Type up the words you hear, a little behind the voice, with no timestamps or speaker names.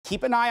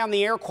keep an eye on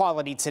the air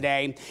quality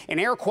today. And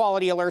air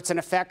quality alerts in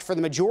effect for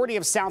the majority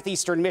of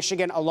southeastern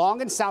Michigan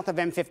along and south of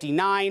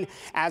M59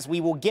 as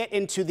we will get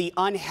into the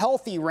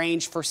unhealthy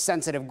range for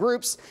sensitive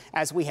groups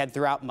as we head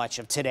throughout much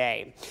of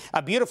today.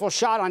 A beautiful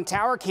shot on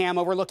Tower Cam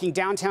overlooking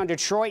downtown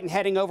Detroit and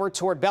heading over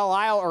toward Belle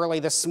Isle early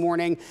this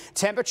morning.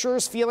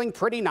 Temperatures feeling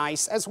pretty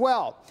nice as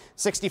well.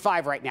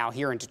 65 right now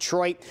here in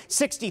Detroit,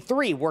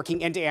 63 working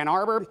into Ann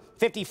Arbor,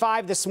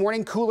 55 this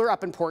morning, cooler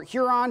up in Port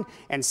Huron,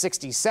 and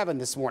 67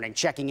 this morning,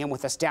 checking in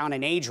with us down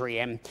in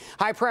Adrian.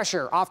 High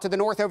pressure off to the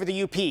north over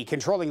the UP,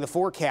 controlling the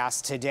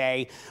forecast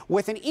today.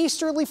 With an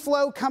easterly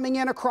flow coming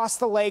in across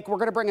the lake, we're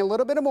going to bring a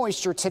little bit of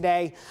moisture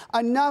today,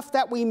 enough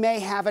that we may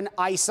have an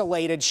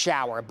isolated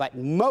shower, but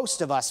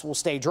most of us will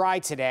stay dry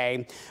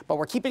today. But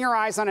we're keeping our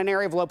eyes on an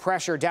area of low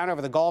pressure down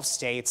over the Gulf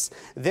states.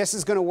 This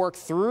is going to work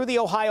through the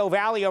Ohio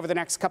Valley over the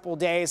next couple of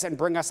days and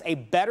bring us a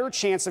better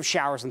chance of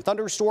showers and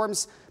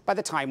thunderstorms by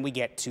the time we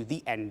get to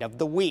the end of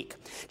the week.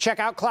 Check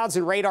out clouds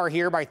and radar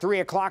here by 3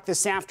 o'clock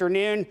this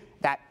afternoon.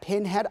 That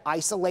pinhead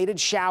isolated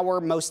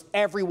shower. Most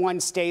everyone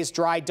stays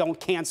dry. Don't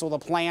cancel the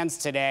plans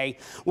today.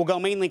 We'll go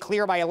mainly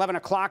clear by 11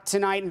 o'clock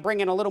tonight and bring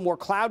in a little more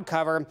cloud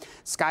cover.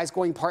 Skies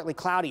going partly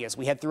cloudy as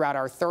we head throughout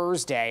our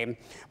Thursday.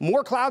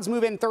 More clouds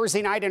move in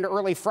Thursday night into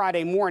early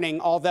Friday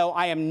morning, although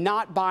I am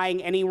not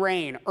buying any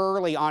rain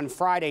early on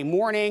Friday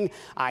morning.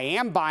 I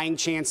am buying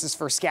chances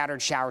for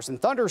scattered showers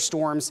and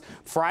thunderstorms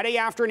Friday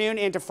afternoon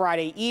into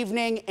Friday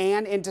evening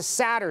and into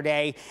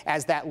Saturday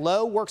as that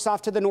low works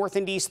off to the north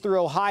and east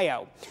through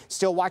Ohio.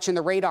 Still watching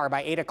the radar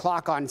by 8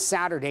 o'clock on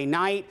Saturday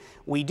night.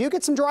 We do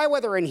get some dry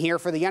weather in here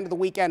for the end of the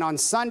weekend on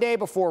Sunday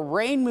before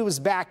rain moves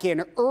back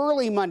in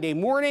early Monday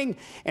morning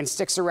and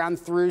sticks around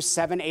through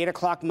 7, 8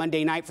 o'clock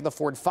Monday night for the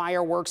Ford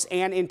fireworks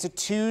and into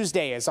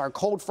Tuesday as our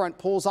cold front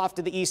pulls off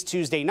to the east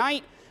Tuesday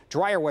night.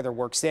 Drier weather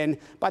works in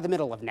by the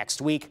middle of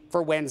next week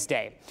for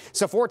Wednesday.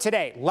 So for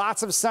today,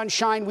 lots of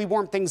sunshine. We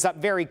warm things up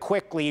very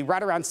quickly,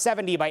 right around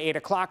 70 by 8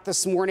 o'clock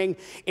this morning,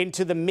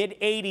 into the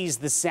mid-80s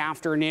this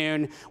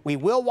afternoon. We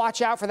will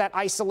watch out for that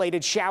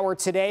isolated shower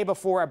today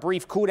before a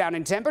brief cool down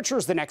in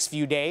temperatures the next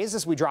few days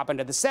as we drop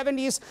into the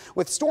 70s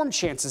with storm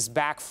chances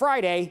back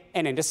Friday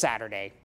and into Saturday.